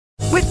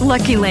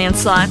Lucky Land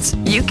Slots,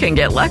 you can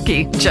get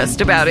lucky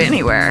just about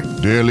anywhere.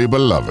 Dearly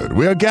beloved,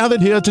 we are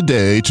gathered here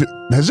today to...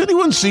 Has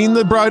anyone seen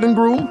the bride and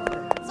groom?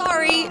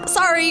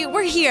 Sorry,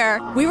 we're here.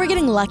 We were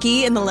getting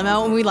lucky in the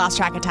limo and we lost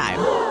track of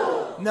time.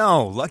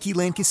 No, Lucky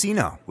Land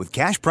Casino, with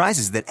cash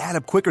prizes that add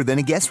up quicker than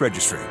a guest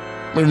registry.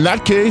 In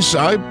that case,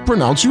 I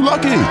pronounce you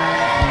lucky.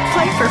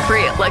 Play for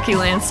free at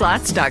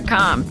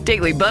LuckyLandSlots.com.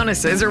 Daily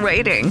bonuses are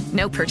waiting.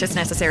 No purchase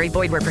necessary.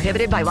 Void where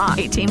prohibited by law.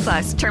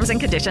 18+. Terms and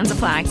conditions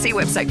apply. See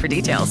website for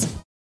details.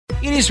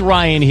 It is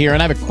Ryan here,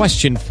 and I have a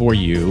question for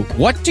you.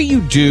 What do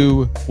you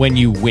do when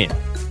you win?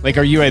 Like,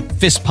 are you a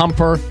fist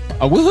pumper,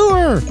 a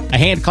woohooer, a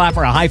hand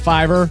clapper, a high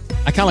fiver?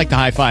 I kind of like the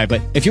high five,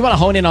 but if you want to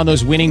hone in on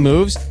those winning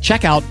moves,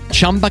 check out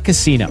Chumba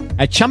Casino.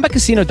 At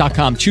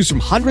ChumbaCasino.com, choose from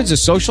hundreds of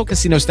social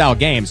casino-style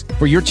games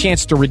for your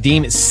chance to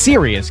redeem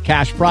serious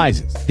cash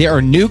prizes. There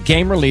are new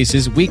game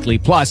releases weekly,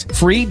 plus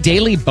free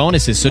daily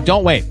bonuses, so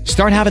don't wait.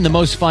 Start having the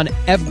most fun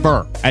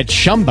ever at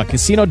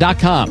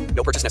ChumbaCasino.com.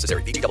 No purchase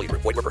necessary. VGW.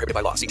 Void where prohibited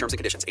by law. See terms and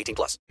conditions.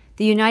 18+.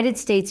 The United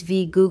States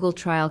v. Google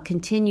trial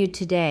continued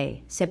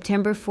today,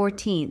 September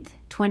 14th,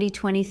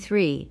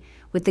 2023,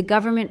 with the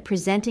government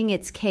presenting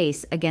its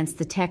case against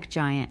the tech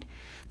giant.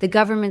 The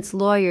government's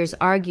lawyers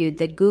argued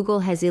that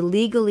Google has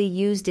illegally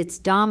used its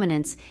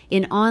dominance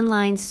in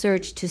online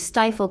search to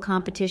stifle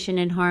competition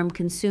and harm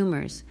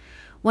consumers.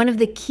 One of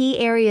the key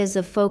areas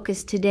of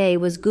focus today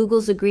was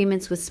Google's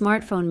agreements with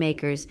smartphone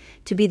makers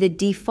to be the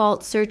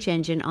default search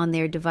engine on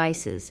their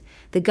devices.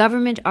 The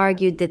government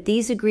argued that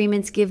these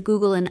agreements give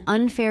Google an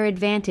unfair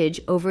advantage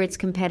over its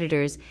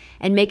competitors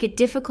and make it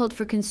difficult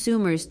for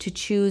consumers to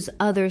choose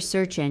other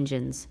search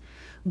engines.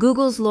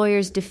 Google's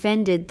lawyers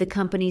defended the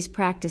company's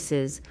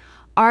practices,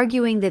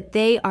 arguing that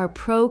they are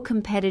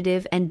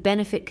pro-competitive and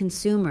benefit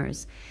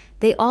consumers.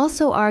 They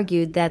also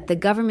argued that the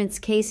government's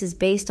case is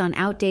based on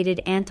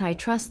outdated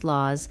antitrust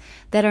laws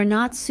that are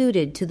not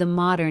suited to the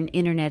modern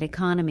internet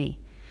economy.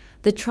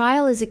 The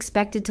trial is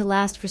expected to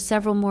last for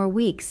several more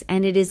weeks,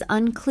 and it is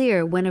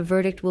unclear when a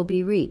verdict will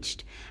be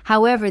reached.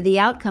 However, the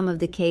outcome of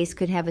the case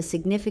could have a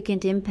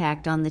significant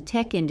impact on the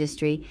tech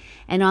industry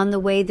and on the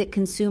way that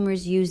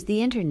consumers use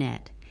the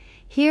internet.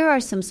 Here are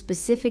some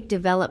specific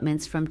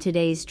developments from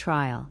today's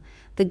trial.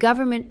 The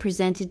government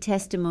presented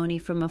testimony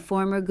from a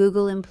former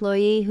Google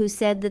employee who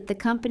said that the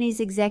company's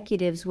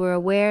executives were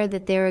aware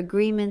that their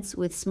agreements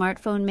with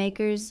smartphone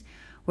makers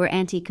were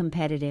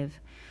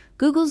anti-competitive.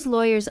 Google's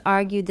lawyers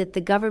argued that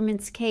the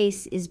government's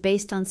case is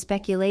based on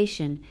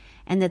speculation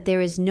and that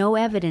there is no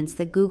evidence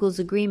that Google's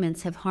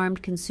agreements have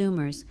harmed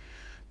consumers.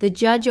 The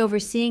judge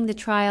overseeing the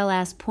trial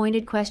asked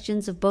pointed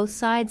questions of both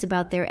sides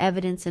about their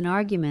evidence and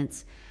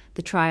arguments.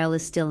 The trial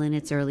is still in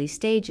its early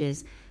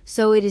stages,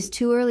 so it is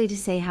too early to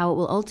say how it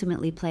will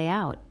ultimately play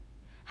out.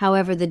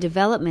 However, the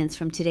developments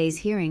from today's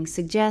hearing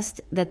suggest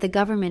that the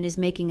government is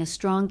making a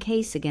strong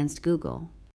case against Google.